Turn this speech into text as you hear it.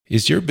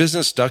Is your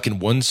business stuck in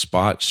one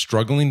spot,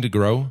 struggling to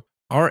grow?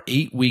 Our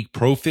 8-week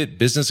ProFit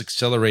Business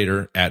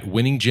Accelerator at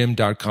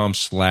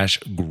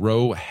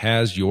winninggym.com/grow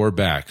has your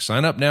back.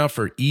 Sign up now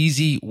for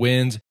easy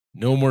wins,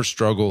 no more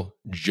struggle,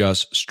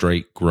 just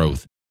straight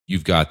growth.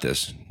 You've got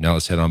this. Now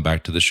let's head on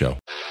back to the show.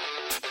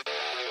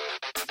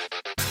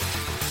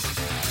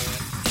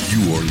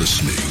 You are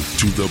listening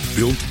to the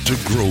Built to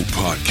Grow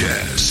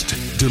podcast,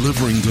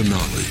 delivering the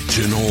knowledge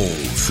in all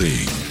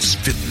things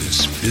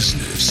fitness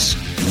business.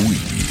 We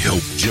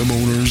help gym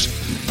owners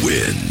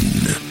win.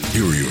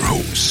 Here are your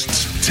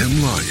hosts,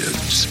 Tim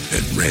Lyons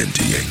and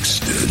Randy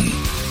Engston.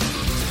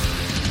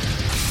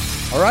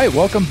 All right,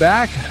 welcome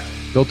back.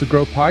 Built to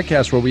Grow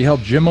podcast, where we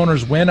help gym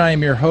owners win. I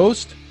am your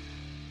host,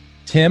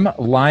 Tim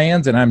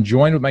Lyons, and I'm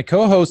joined with my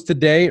co-host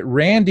today,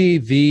 Randy,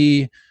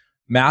 the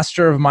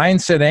master of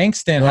mindset,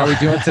 Engston. How are we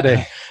doing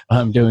today?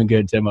 I'm doing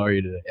good, Tim. How are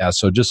you today? Yeah,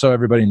 so just so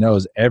everybody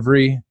knows,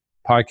 every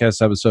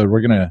podcast episode,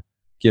 we're going to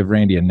give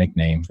Randy a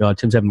nickname. Oh,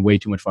 Tim's having way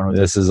too much fun with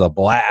this. This is a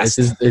blast.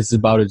 This is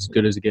about as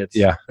good as it gets.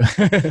 Yeah.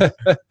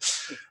 All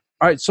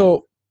right,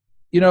 so,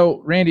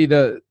 Randy,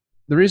 the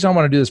reason I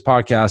want to do this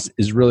podcast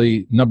is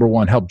really, number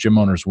one, help gym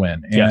owners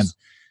win. And yes.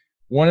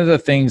 One of the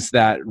things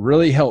that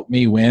really helped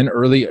me win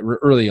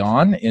early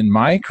on in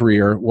my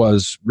career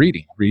was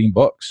reading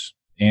books.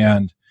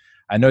 And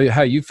I know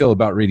how you feel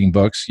about reading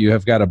books. You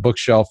have got a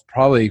bookshelf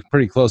probably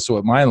pretty close to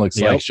what mine looks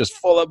like. It's just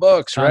full of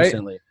books,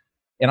 constantly. Right?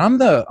 And I'm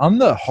the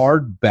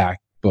hardback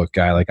book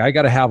guy. Like, I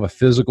got to have a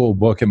physical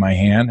book in my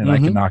hand, and I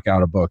can knock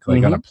out a book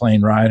like on a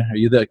plane ride. Are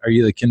you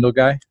the Kindle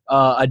guy?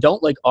 I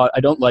don't like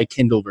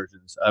Kindle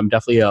versions. I'm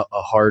definitely a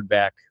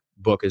hardback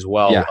book as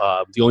well.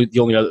 Yeah. The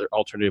only other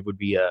alternative would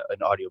be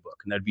an audiobook,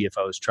 and that'd be if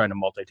I was trying to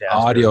multitask.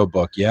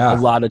 Audiobook, yeah. A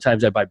lot of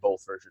times I buy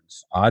both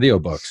versions.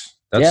 Audiobooks.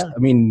 I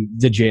mean,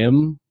 the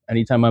gym,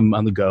 anytime I'm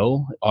on the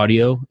go,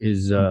 audio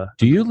is...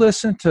 Do you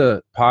listen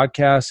to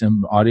podcasts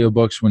and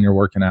audiobooks when you're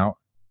working out?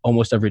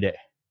 Almost every day.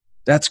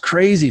 That's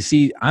crazy.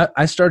 See,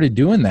 I started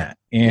doing that,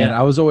 and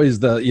I was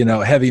always the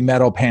heavy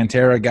metal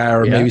Pantera guy,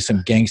 or maybe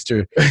some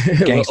gangster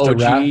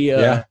OG,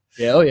 rap.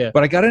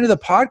 But I got into the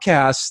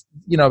podcast,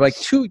 like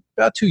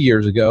about 2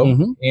 years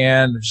ago,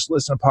 and just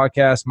listen to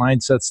podcasts,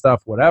 mindset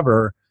stuff,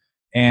 whatever.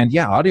 And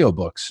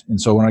audiobooks.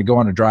 And so when I go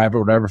on a drive or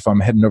whatever, if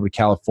I'm heading over to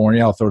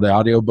California, I'll throw the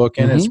audiobook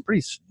in. It's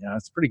pretty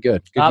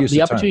good. Good use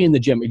the of opportunity time. In the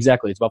gym,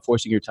 exactly. It's about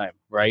forcing your time,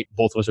 right?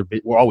 Both of us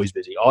we're always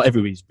busy.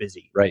 Everybody's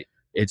busy. Right.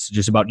 It's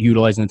just about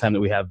utilizing the time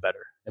that we have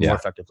better and more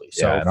effectively.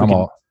 So and I'm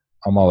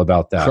all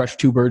about that. Crush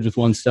two birds with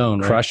one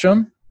stone. Right? Crush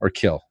them or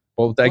kill?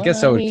 Well, I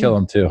guess I would kill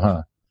them too,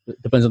 huh? It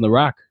depends on the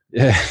rock.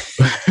 Yeah,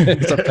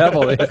 it's a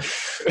pebble.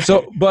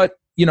 So, but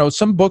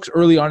some books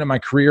early on in my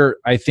career,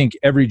 I think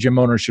every gym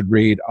owner should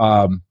read.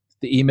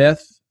 The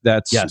E-Myth,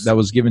 that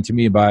was given to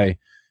me by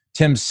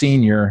Tim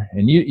Senior,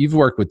 and you've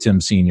worked with Tim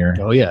Senior.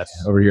 Oh yes,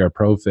 over here at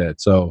ProFit.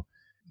 So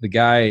the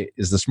guy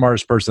is the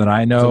smartest person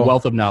I know. It's a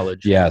wealth of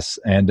knowledge. Yes,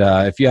 and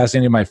if you ask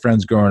any of my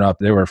friends growing up,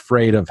 they were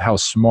afraid of how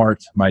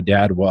smart my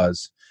dad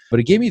was. But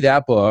he gave me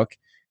that book.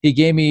 He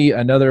gave me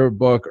another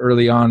book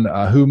early on,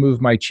 Who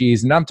Moved My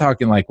Cheese, and I'm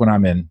talking like when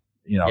I'm in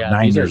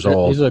 9 years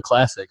old. These are the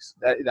classics.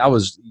 I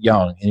was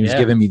young, and he was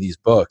giving me these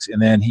books.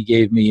 And then he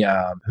gave me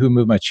Who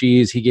Moved My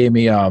Cheese. He gave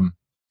me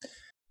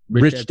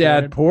Rich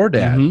Dad, Poor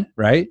Dad,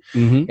 right?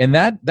 And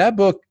that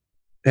book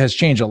has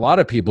changed a lot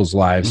of people's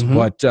lives.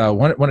 But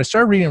when I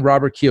started reading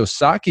Robert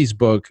Kiyosaki's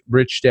book,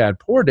 Rich Dad,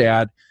 Poor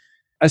Dad,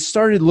 I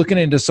started looking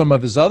into some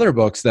of his other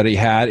books that he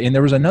had. And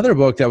there was another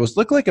book that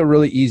looked like a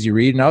really easy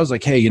read. And I was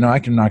like, hey, I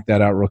can knock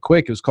that out real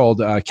quick. It was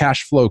called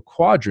Cash Flow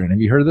Quadrant.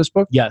 Have you heard of this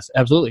book? Yes,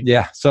 absolutely.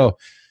 Yeah. So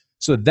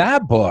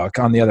that book,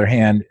 on the other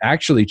hand,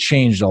 actually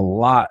changed a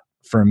lot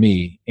for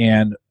me.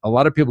 And a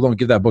lot of people don't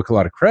give that book a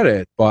lot of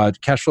credit,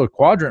 but Cash Flow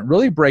Quadrant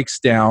really breaks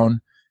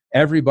down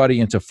everybody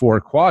into 4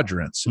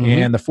 quadrants.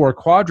 And the 4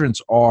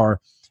 quadrants are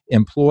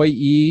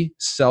employee,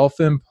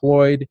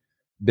 self-employed,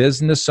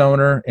 business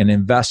owner, and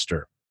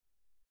investor.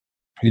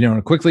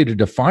 And quickly to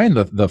define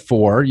the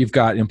 4, you've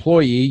got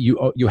employee,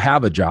 you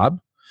have a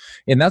job.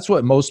 And that's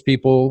what most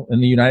people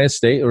in the United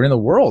States or in the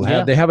world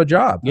have. They have a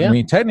job. Yeah. I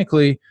mean,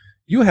 technically,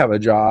 you have a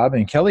job,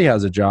 and Kelly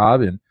has a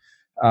job, and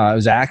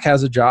Zach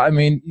has a job. I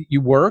mean,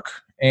 you work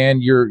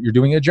and you're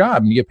doing a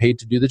job, and you get paid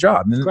to do the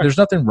job. And there's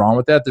nothing wrong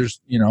with that.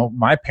 There's,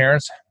 my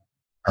parents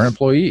are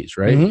employees,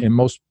 right? And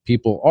most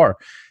people are.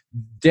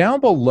 Down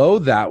below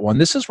that one,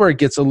 this is where it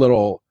gets a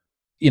little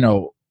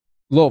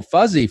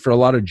fuzzy for a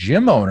lot of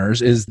gym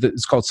owners,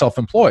 it's called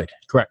self-employed.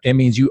 Correct. It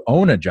means you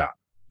own a job.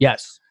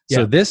 Yes.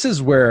 So this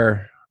is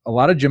where a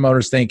lot of gym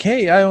owners think,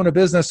 hey, I own a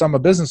business, I'm a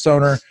business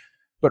owner.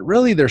 But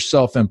really, they're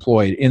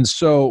self-employed. And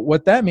so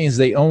what that means,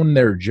 they own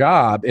their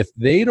job. If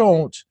they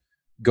don't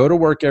go to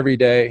work every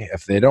day,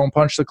 if they don't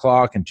punch the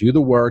clock and do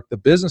the work, the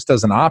business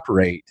doesn't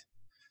operate.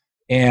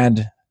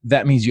 And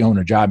that means you own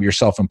a job, you're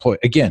self-employed.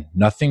 Again,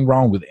 nothing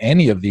wrong with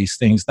any of these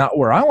things, not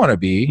where I want to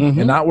be,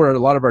 and not where a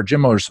lot of our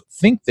gym owners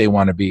think they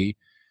want to be.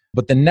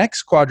 But the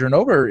next quadrant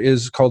over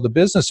is called the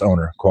business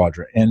owner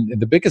quadrant. And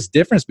the biggest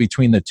difference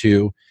between the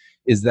two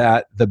is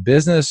that the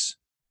business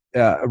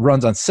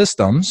runs on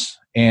systems,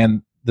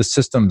 and the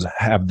systems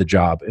have the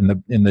job, and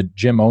the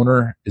gym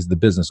owner is the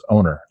business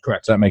owner.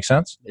 Correct. Does that make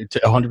sense?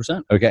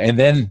 100%. Okay. And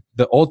then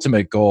the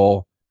ultimate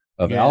goal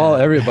of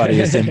everybody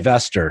is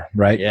investor,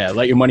 right? Yeah.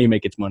 Let your money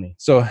make its money.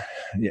 So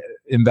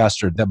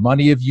investor, the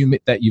money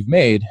that you've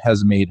made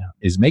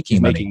is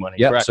making money.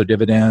 Yeah. Correct. So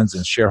dividends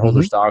and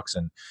shareholder stocks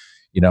and,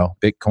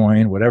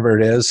 Bitcoin, whatever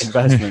it is.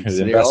 Investments.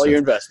 All your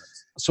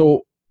investments.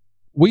 So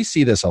we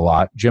see this a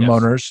lot. Gym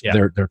owners,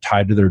 they're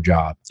tied to their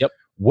job. Yep.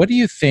 What do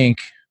you think?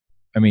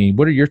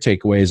 What are your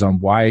takeaways on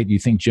why do you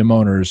think gym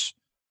owners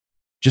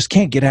just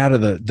can't get out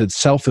of the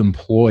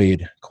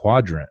self-employed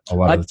quadrant a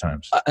lot of the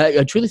times?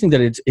 I truly think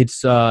that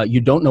it's you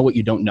don't know what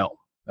you don't know.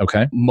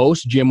 Okay.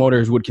 Most gym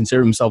owners would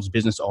consider themselves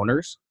business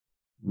owners.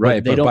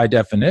 Right. But by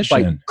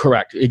definition.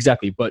 Correct.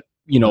 Exactly. But,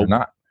 they're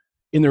not.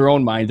 In their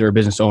own mind, they're a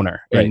business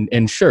owner. Right.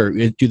 And sure,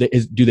 do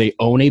they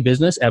own a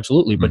business?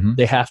 Absolutely. But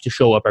they have to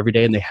show up every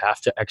day and they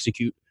have to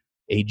execute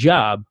a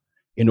job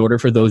in order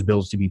for those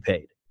bills to be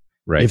paid.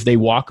 Right. If they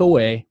walk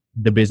away,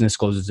 the business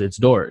closes its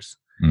doors.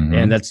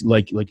 And that's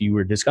like you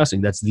were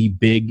discussing, that's the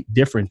big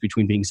difference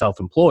between being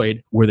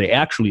self-employed, where they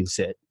actually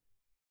sit,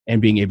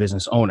 and being a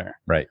business owner.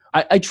 Right.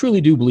 I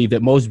truly do believe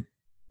that most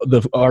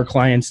of our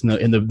clients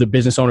and the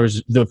business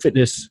owners, the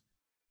fitness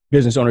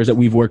business owners that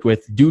we've worked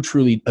with, do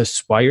truly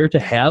aspire to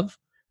have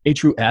a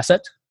true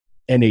asset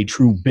and a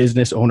true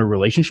business owner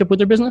relationship with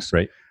their business.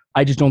 Right.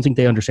 I just don't think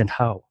they understand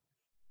how.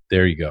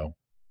 There you go.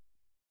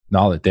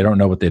 Knowledge. They don't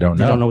know what they don't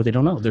know. They don't know what they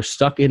don't know. They're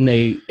stuck in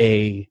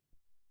a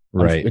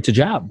right. It's a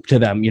job to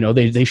them.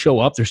 They show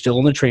up. They're still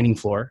on the training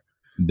floor.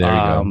 There you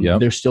go. Yep.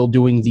 They're still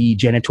doing the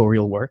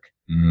janitorial work.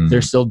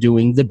 They're still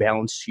doing the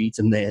balance sheets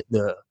and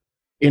the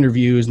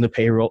interviews and the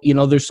payroll.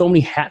 There's so many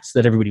hats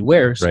that everybody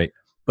wears. Right.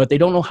 But they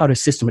don't know how to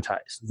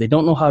systematize. They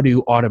don't know how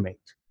to automate.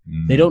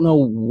 They don't know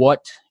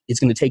what it's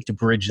going to take to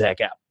bridge that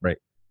gap. Right.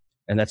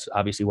 And that's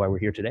obviously why we're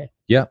here today.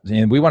 Yeah.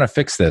 And we want to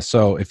fix this.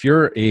 So if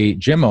you're a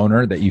gym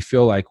owner that you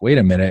feel like, wait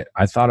a minute,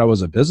 I thought I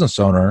was a business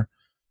owner.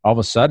 All of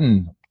a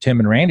sudden, Tim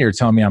and Randy are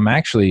telling me I'm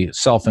actually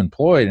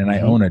self-employed and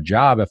I own a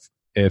job.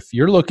 If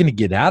you're looking to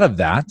get out of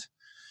that,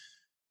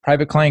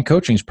 private client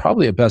coaching is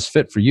probably a best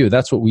fit for you.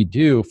 That's what we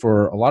do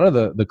for a lot of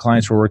the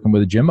clients we're working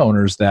with, the gym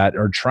owners that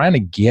are trying to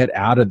get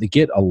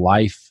a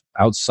life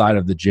outside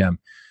of the gym.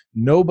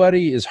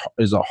 Nobody is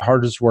the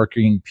hardest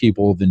working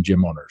people than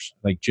gym owners.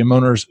 Like, gym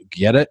owners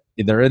get it.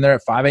 They're in there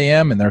at 5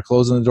 a.m. and they're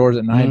closing the doors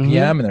at 9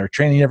 p.m. and they're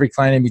training every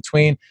client in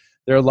between.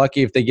 They're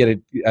lucky if they get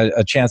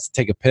a chance to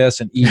take a piss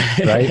and eat,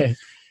 right?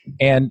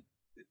 And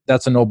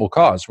that's a noble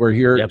cause. We're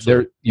here.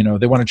 They're,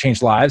 they want to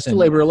change lives. It's a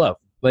labor of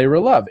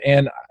love.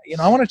 And,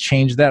 I want to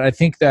change that. I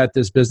think that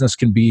this business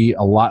can be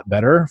a lot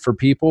better for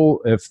people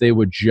if they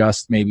would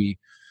just maybe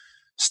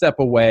step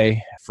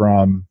away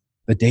from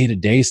the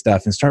day-to-day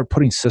stuff and start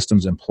putting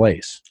systems in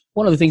place.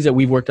 One of the things that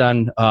we've worked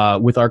on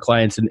with our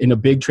clients in a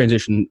big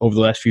transition over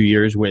the last few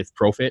years with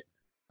Profit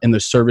and the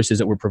services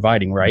that we're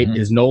providing, right,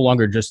 is no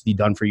longer just the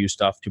done-for-you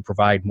stuff to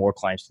provide more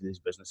clients to these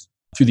businesses,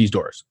 through these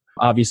doors.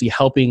 Obviously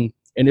helping,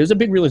 and it was a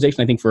big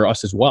realization, I think, for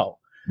us as well,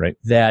 right,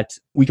 that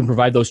we can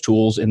provide those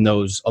tools, and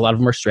a lot of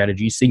them are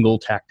strategies, single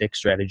tactic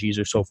strategies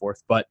or so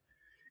forth, but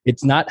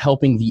it's not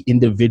helping the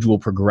individual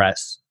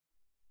progress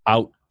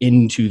out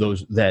into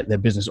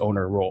that business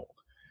owner role.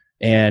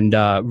 And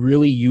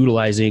really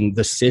utilizing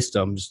the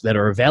systems that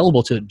are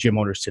available to gym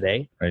owners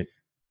today, right,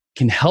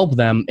 can help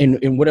them.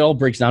 And what it all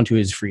breaks down to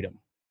is freedom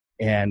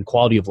and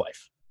quality of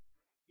life.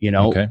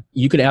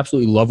 You can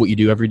absolutely love what you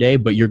do every day,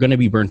 but you're going to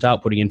be burnt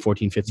out putting in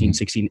 14, 15,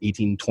 16,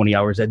 18, 20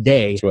 hours a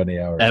day, 20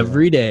 hours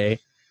every day,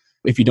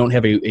 if you don't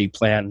have a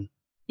plan,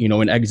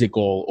 an exit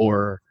goal,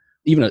 or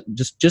even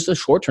just a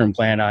short-term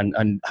plan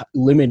on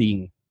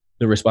limiting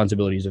the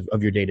responsibilities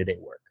of your day-to-day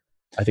work.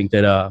 I think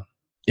that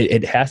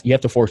you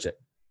have to force it.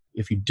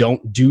 If you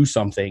don't do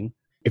something,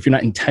 if you're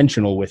not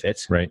intentional with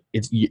it, right,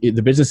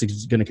 the business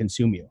is going to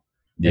consume you.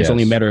 Yes. It's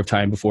only a matter of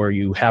time before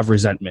you have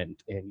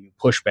resentment and you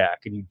push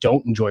back and you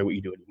don't enjoy what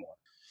you do anymore.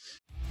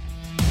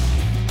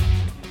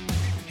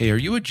 Hey, are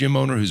you a gym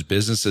owner whose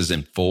business is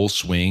in full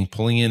swing,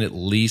 pulling in at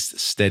least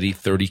steady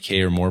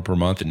 $30K or more per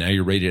month, and now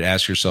you're ready to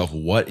ask yourself,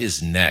 what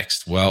is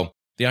next? Well,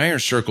 the Iron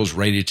Circle is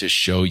ready to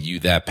show you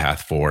that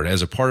path forward.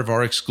 As a part of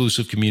our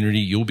exclusive community,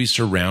 you'll be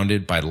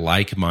surrounded by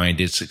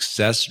like-minded,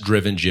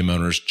 success-driven gym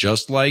owners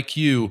just like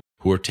you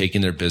who are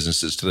taking their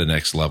businesses to the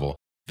next level.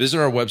 Visit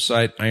our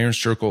website,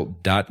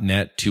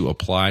 ironcircle.net, to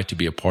apply to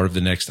be a part of the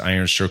next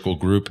Iron Circle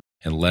group,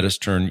 and let us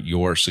turn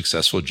your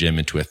successful gym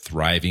into a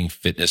thriving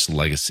fitness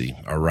legacy.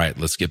 All right,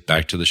 let's get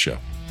back to the show.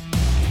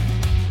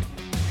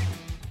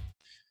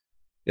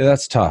 Yeah,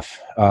 that's tough.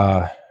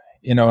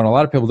 And a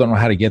lot of people don't know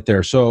how to get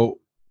there. So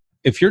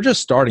if you're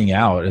just starting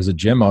out as a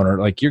gym owner,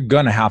 like, you're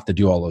going to have to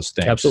do all those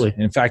things.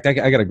 Absolutely. In fact, I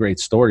got a great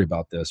story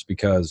about this,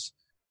 because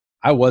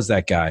I was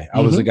that guy. I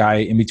was the guy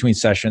in between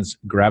sessions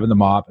grabbing the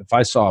mop. If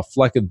I saw a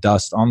fleck of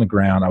dust on the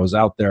ground, I was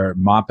out there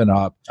mopping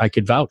up. I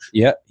could vouch.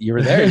 Yeah, you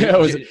were there.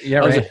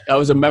 I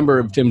was a member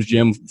of Tim's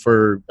gym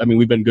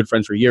we've been good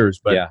friends for years,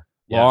 but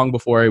long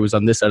before I was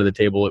on this side of the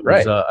table, it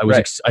was,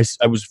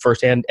 I was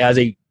firsthand as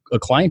a a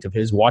client of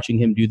his, watching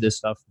him do this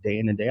stuff day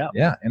in and day out.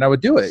 Yeah. And I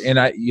would do it.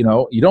 And you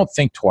don't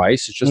think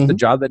twice. It's just the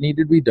job that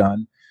needed to be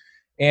done.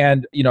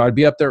 And, I'd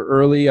be up there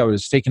early. I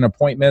was taking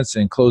appointments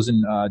and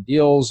closing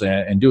deals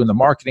and doing the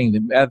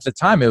marketing. At the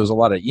time, it was a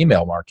lot of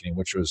email marketing,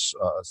 which was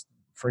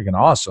freaking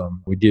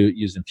awesome. We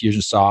used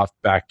Infusionsoft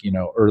back,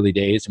 early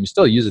days, and we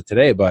still use it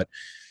today, but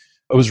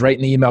I was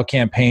writing the email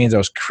campaigns. I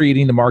was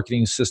creating the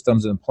marketing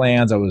systems and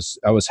plans. I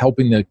was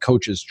helping the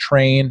coaches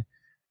train.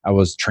 I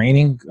was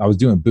training. I was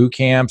doing boot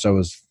camps. I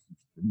was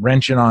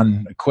wrenching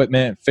on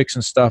equipment,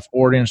 fixing stuff,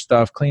 ordering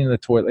stuff, cleaning the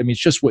toilet. I mean, it's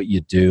just what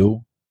you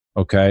do.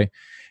 Okay.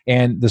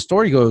 And the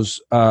story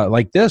goes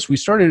like this. We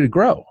started to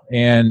grow,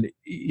 and,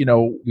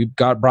 we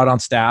got brought on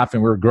staff,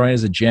 and we were growing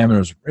as a gym,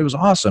 and it was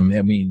awesome.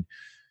 I mean,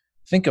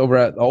 think over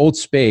at the old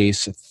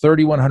space,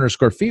 3,100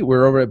 square feet, we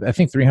were over at, I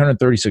think,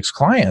 336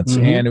 clients.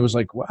 And it was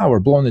like, wow,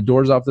 we're blowing the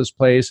doors off this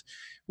place.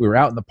 We were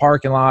out in the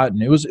parking lot,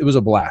 and it was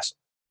a blast.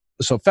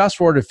 So fast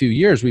forward a few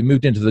years, we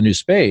moved into the new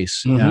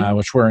space,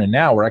 which we're in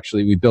now.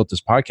 We built this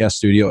podcast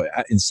studio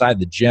inside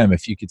the gym.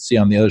 If you could see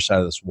on the other side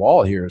of this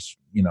wall here, it's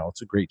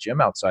a great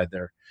gym outside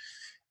there.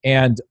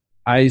 And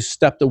I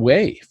stepped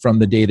away from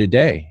the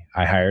day-to-day.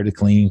 I hired a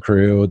cleaning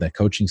crew. The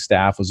coaching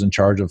staff was in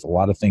charge of a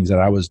lot of things that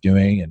I was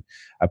doing. And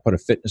I put a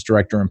fitness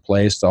director in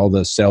place. All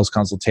the sales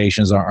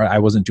consultations, I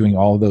wasn't doing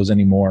all of those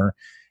anymore.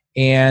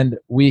 And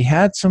we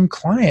had some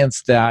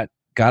clients that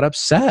got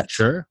upset.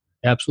 Sure,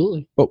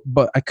 absolutely.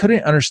 But I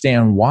couldn't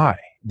understand why.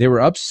 They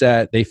were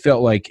upset. They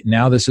felt like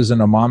now this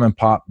isn't a mom and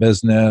pop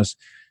business.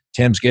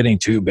 Tim's getting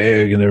too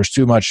big and there's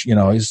too much,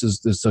 this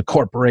is a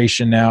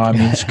corporation now. I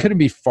mean, this couldn't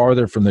be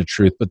farther from the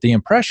truth. But the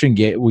impression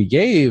we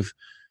gave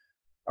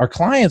our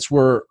clients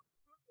were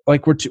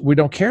like, we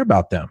don't care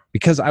about them,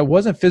 because I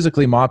wasn't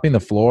physically mopping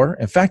the floor.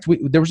 In fact,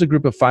 there was a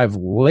group of 5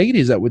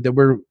 ladies that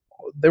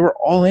they were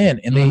all in,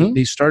 and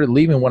they started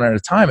leaving one at a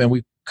time. And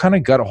we kind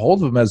of got a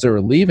hold of them as they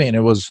were leaving.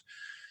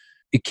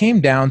 It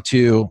came down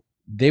to,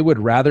 they would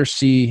rather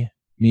see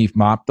me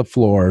mop the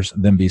floors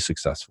than be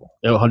successful.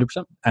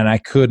 100%. And I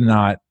could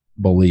not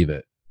believe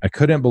it. I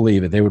couldn't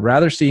believe it. They would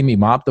rather see me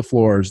mop the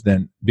floors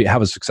than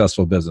have a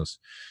successful business.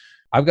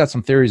 I've got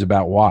some theories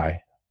about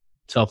why.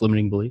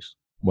 Self-limiting beliefs.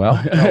 Well,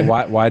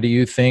 why do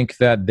you think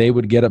that they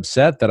would get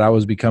upset that I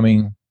was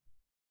becoming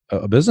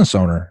a business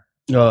owner,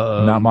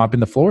 not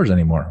mopping the floors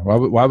anymore?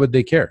 Why would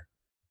they care?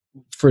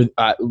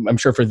 I'm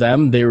sure for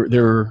them,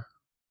 they're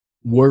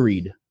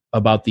worried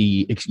about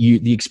the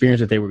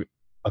experience that they were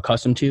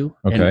accustomed to,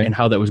 and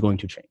how that was going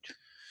to change.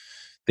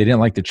 They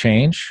didn't like the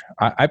change.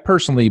 I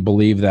personally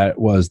believe that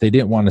they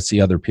didn't want to see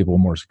other people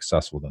more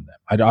successful than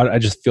them. I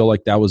just feel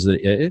like that was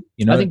it.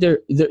 I think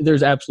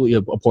there's absolutely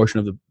a portion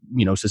of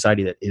the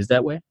society that is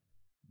that way.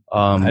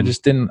 I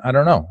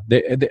don't know.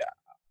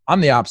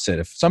 I'm the opposite.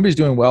 If somebody's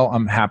doing well,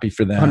 I'm happy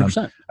for them.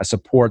 100%. I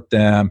support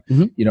them.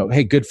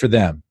 Hey, good for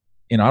them.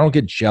 I don't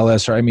get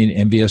jealous or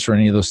envious or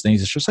any of those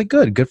things. It's just like,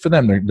 good for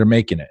them. They're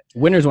making it.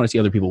 Winners want to see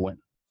other people win.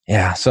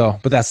 Yeah.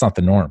 But that's not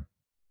the norm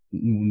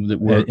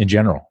in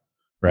general.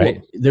 Right.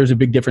 Well, there's a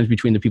big difference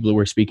between the people that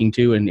we're speaking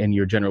to and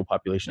your general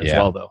population as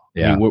well, though.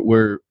 Yeah.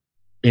 We're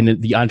in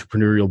the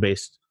entrepreneurial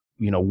based,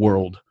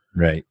 world.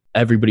 Right.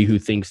 Everybody who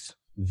thinks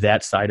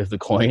that side of the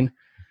coin,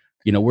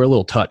 we're a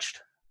little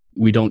touched.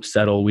 We don't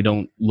settle. We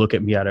don't look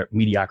at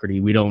mediocrity.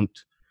 We don't,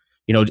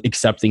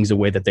 accept things the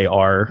way that they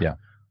are. Yeah.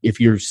 If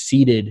you're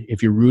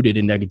rooted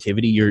in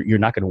negativity, you're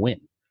not going to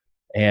win.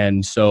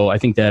 And so I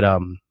think that,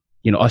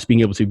 us being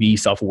able to be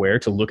self-aware,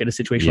 to look at a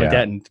situation like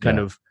that and kind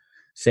of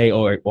say,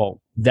 oh,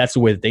 well, that's the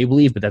way that they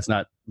believe, but that's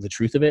not the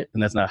truth of it.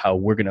 And that's not how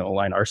we're going to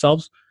align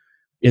ourselves,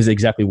 is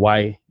exactly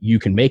why you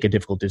can make a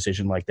difficult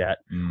decision like that.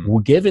 Well,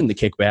 given the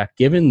kickback,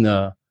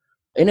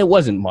 and it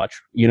wasn't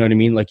much, you know what I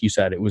mean? Like you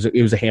said, it was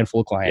a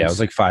handful of clients. Yeah, it was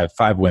like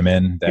five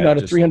women. That out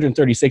of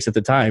 336 at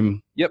the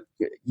time. Yep.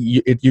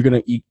 You got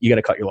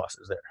to cut your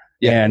losses there.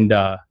 Yeah. And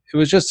it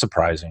was just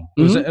surprising.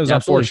 It was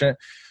unfortunate.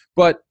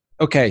 But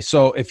okay,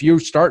 so if you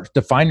start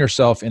to find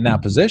yourself in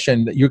that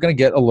position, you're going to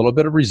get a little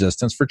bit of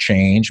resistance for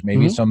change,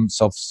 maybe some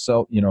self,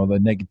 the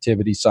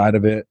negativity side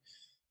of it.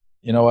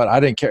 You know what?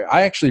 I didn't care.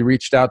 I actually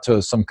reached out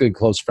to some good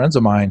close friends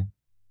of mine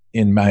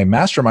in my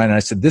mastermind, and I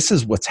said, this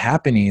is what's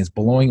happening, is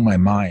blowing my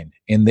mind.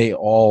 And they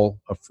all,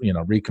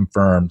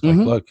 reconfirmed,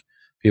 like, look,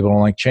 people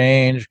don't like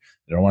change.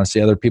 They don't want to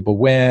see other people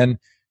win.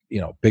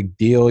 Big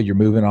deal. You're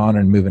moving on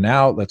and moving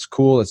out. That's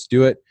cool. Let's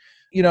do it.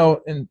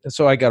 And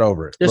so I got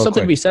over it. There's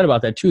something to be said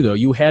about that too, though.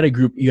 You had a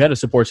group, you had a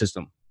support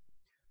system.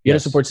 You had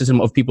a support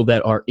system of people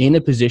that are in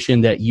a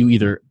position that you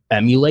either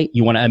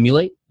you want to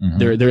emulate.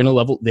 They're in a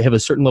level, they have a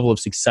certain level of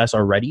success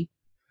already.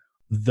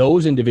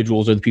 Those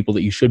individuals are the people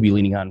that you should be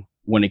leaning on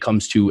when it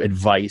comes to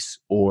advice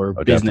or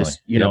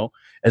business,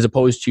 as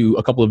opposed to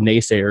a couple of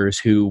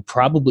naysayers who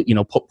probably,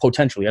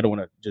 potentially, I don't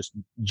want to just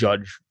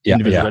judge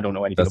individuals I don't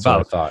know anything about.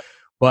 What I thought.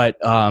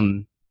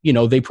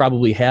 But, they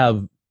probably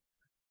have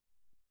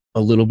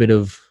a little bit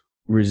of,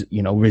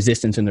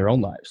 resistance in their own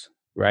lives,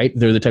 right?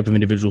 They're the type of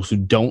individuals who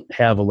don't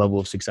have a level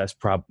of success,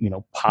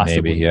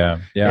 possibly. Maybe, yeah.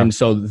 And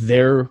so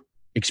their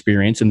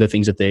experience and the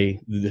things that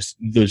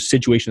the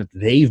situations that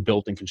they've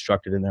built and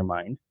constructed in their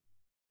mind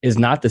is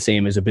not the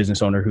same as a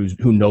business owner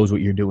who knows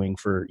what you're doing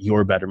for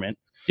your betterment.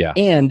 Yeah.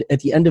 And at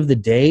the end of the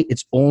day,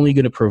 it's only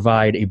going to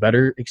provide a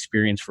better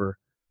experience for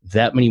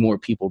that many more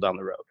people down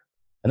the road.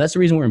 And that's the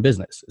reason we're in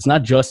business. It's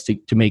not just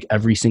to make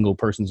every single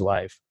person's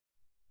life,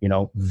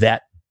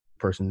 that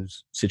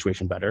person's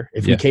situation better.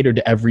 If we cater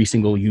to every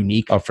single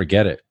unique,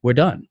 forget it. We're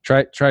done.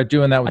 Try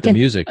doing that with the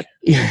music.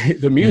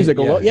 The music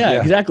alone.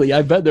 Yeah, exactly.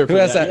 I've been there. Who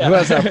has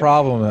that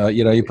problem?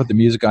 You put the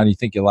music on you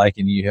think you like,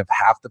 and you have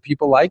half the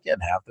people like it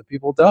and half the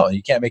people don't.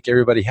 You can't make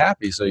everybody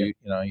happy. So you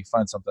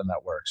find something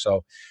that works.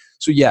 So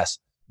yes,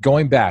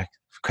 going back,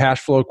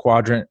 Cash Flow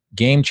Quadrant,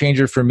 game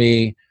changer for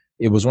me.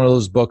 It was one of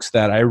those books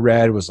that I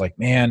read, was like,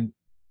 man,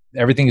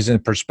 everything is in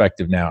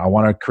perspective now. I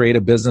want to create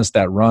a business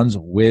that runs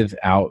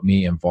without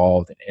me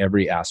involved in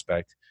every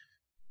aspect.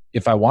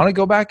 If I want to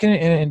go back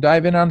and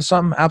dive in on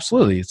something,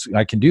 absolutely,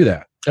 I can do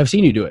that. I've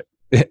seen you do it.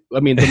 I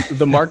mean,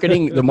 the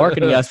marketing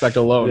aspect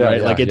alone,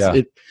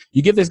 right?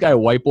 You give this guy a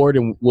whiteboard,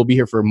 and we'll be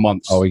here for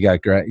months. Oh, you got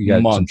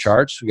some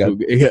charts.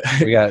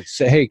 We got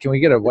say, hey, can we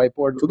get a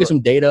whiteboard? We'll get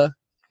some data.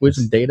 With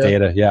some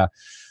data, yeah.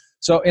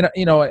 So,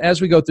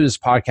 as we go through this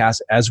podcast,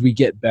 as we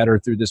get better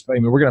through this,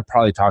 we're going to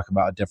probably talk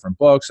about different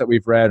books that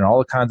we've read and all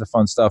the kinds of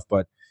fun stuff.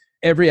 But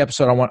every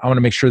episode, I want to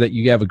make sure that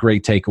you have a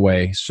great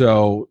takeaway.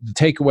 So, the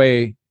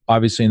takeaway,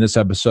 obviously, in this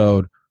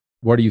episode,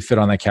 where do you fit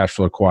on that cash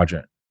flow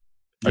quadrant?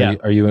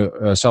 Are you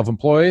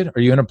self-employed?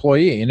 Are you an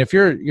employee? And if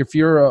you're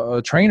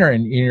a trainer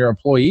and you're an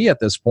employee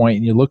at this point,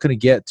 and you're looking to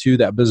get to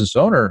that business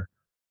owner,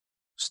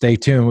 stay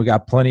tuned. We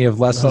got plenty of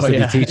lessons to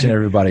be teaching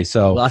everybody.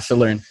 So lots to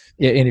learn.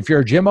 And if you're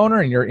a gym owner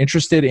and you're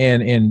interested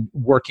in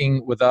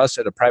working with us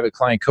at a private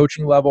client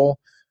coaching level,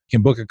 you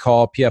can book a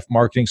call,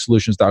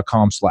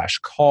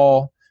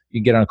 pfmarketingsolutions.com/call. You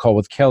can get on a call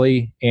with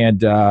Kelly,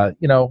 and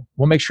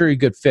we'll make sure you're a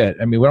good fit.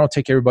 I mean, we don't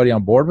take everybody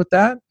on board with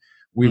that.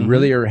 We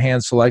really are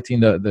hand selecting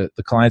the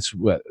clients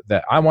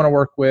that I want to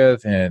work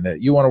with and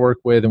that you want to work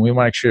with, and we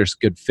want to make sure it's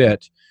a good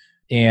fit.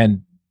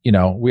 And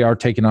we are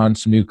taking on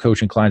some new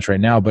coaching clients right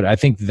now, but I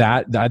think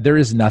that there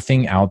is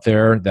nothing out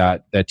there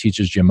that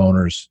teaches gym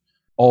owners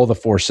all the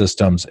 4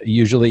 systems.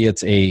 Usually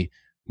it's a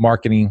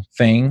marketing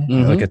thing,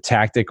 like a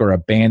tactic or a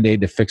Band-Aid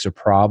to fix a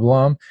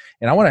problem.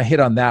 And I want to hit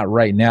on that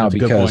right now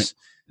because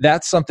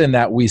that's something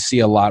that we see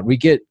a lot. We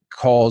get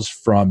calls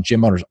from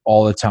gym owners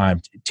all the time.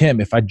 Tim,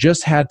 if I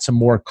just had some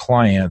more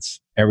clients,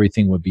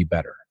 everything would be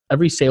better.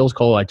 Every sales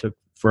call I took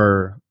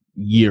for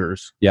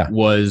years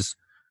was,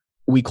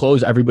 we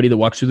close everybody that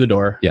walks through the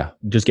door. Yeah.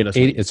 Just get us.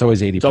 It's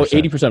always 80%. So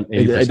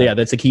 80%. Yeah,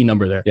 that's the key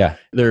number there. Yeah.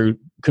 Their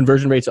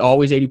conversion rate's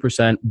always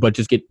 80%, but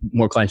just get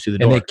more clients through the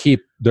door. And they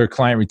keep their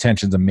client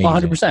retention's amazing.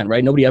 100%,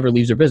 right? Nobody ever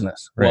leaves their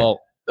business. Right. Well,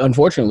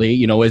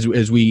 unfortunately,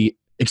 as we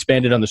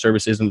expanded on the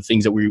services and the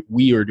things that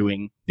we are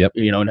doing,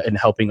 and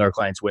helping our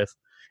clients with,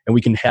 and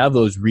we can have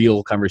those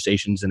real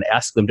conversations and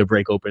ask them to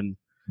break open,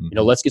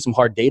 let's get some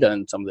hard data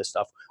and some of this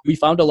stuff. We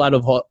found a lot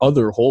of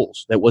other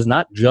holes that was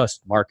not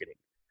just marketing.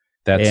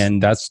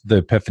 That's the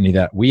epiphany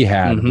that we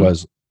had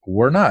was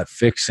we're not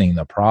fixing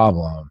the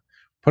problem,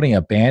 putting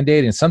a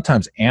Band-Aid and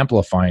sometimes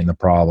amplifying the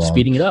problem.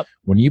 Speeding it up.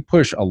 When you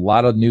push a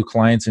lot of new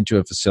clients into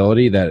a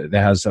facility that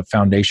has a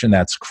foundation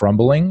that's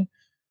crumbling,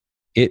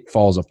 it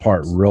falls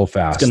apart real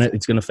fast.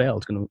 It's gonna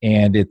fail.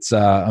 And it's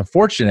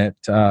unfortunate,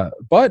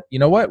 but you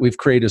know what? We've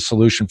created a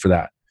solution for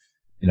that.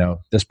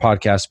 This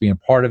podcast being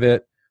part of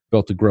it.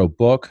 Built to Grow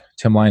book,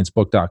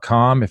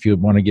 timlyonsbook.com. If you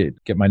want to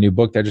get my new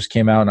book that just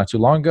came out not too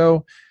long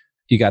ago,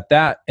 you got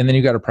that, and then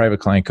you got a private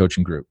client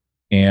coaching group,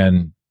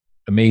 and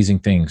amazing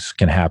things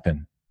can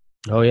happen.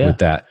 Oh yeah, with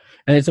that.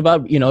 And it's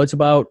about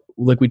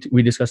like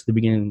we discussed at the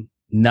beginning,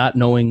 not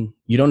knowing.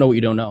 You don't know what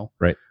you don't know.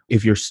 Right.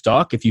 If you're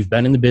stuck, if you've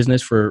been in the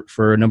business for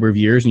a number of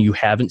years and you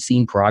haven't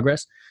seen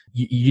progress,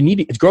 you need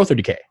it's growth or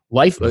decay.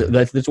 Life.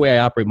 That's the way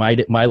I operate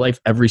my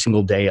life every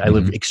single day. I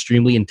live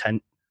extremely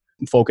intent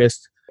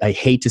focused. I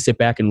hate to sit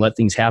back and let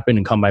things happen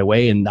and come my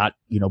way and not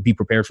be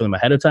prepared for them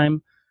ahead of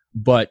time.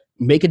 But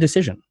make a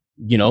decision.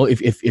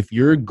 If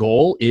your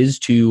goal is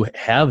to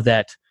have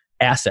that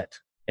asset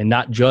and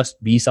not just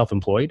be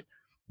self-employed,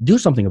 do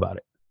something about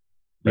it.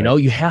 Right.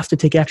 You have to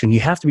take action. You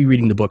have to be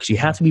reading the books. You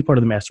have to be part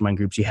of the mastermind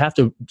groups. You have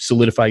to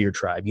solidify your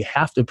tribe. You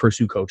have to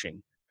pursue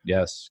coaching.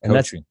 Yes.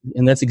 Coaching.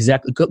 And that's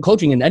exactly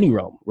coaching in any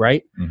realm,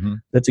 right? Mm-hmm.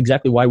 That's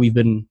exactly why we've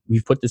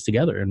put this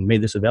together and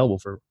made this available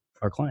for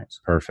our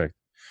clients. Perfect.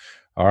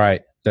 All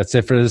right. That's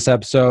it for this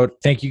episode.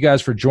 Thank you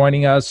guys for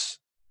joining us.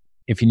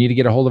 If you need to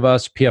get a hold of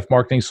us,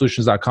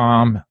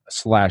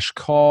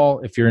 pfmarketingsolutions.com/call.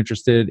 If you're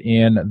interested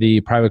in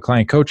the private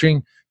client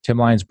coaching,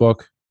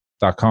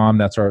 timlyonsbook.com.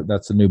 That's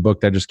the new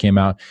book that just came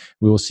out.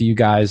 We will see you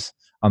guys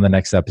on the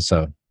next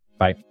episode.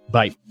 Bye.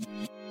 Bye.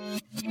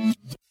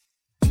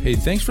 Hey,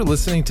 thanks for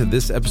listening to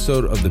this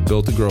episode of the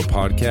Built to Grow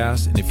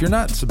podcast. And if you're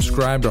not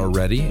subscribed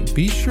already,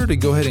 be sure to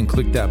go ahead and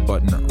click that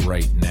button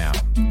right now.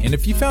 And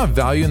if you found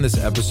value in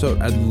this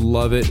episode, I'd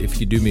love it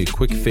if you do me a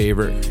quick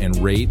favor and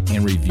rate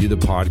and review the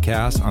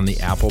podcast on the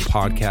Apple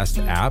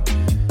Podcast app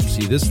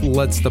See, this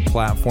lets the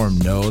platform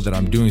know that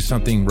I'm doing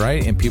something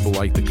right and people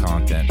like the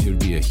content. It would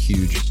be a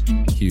huge,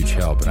 huge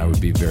help, and I would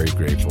be very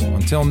grateful.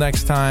 Until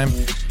next time,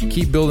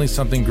 keep building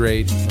something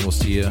great, and we'll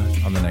see you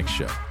on the next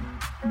show.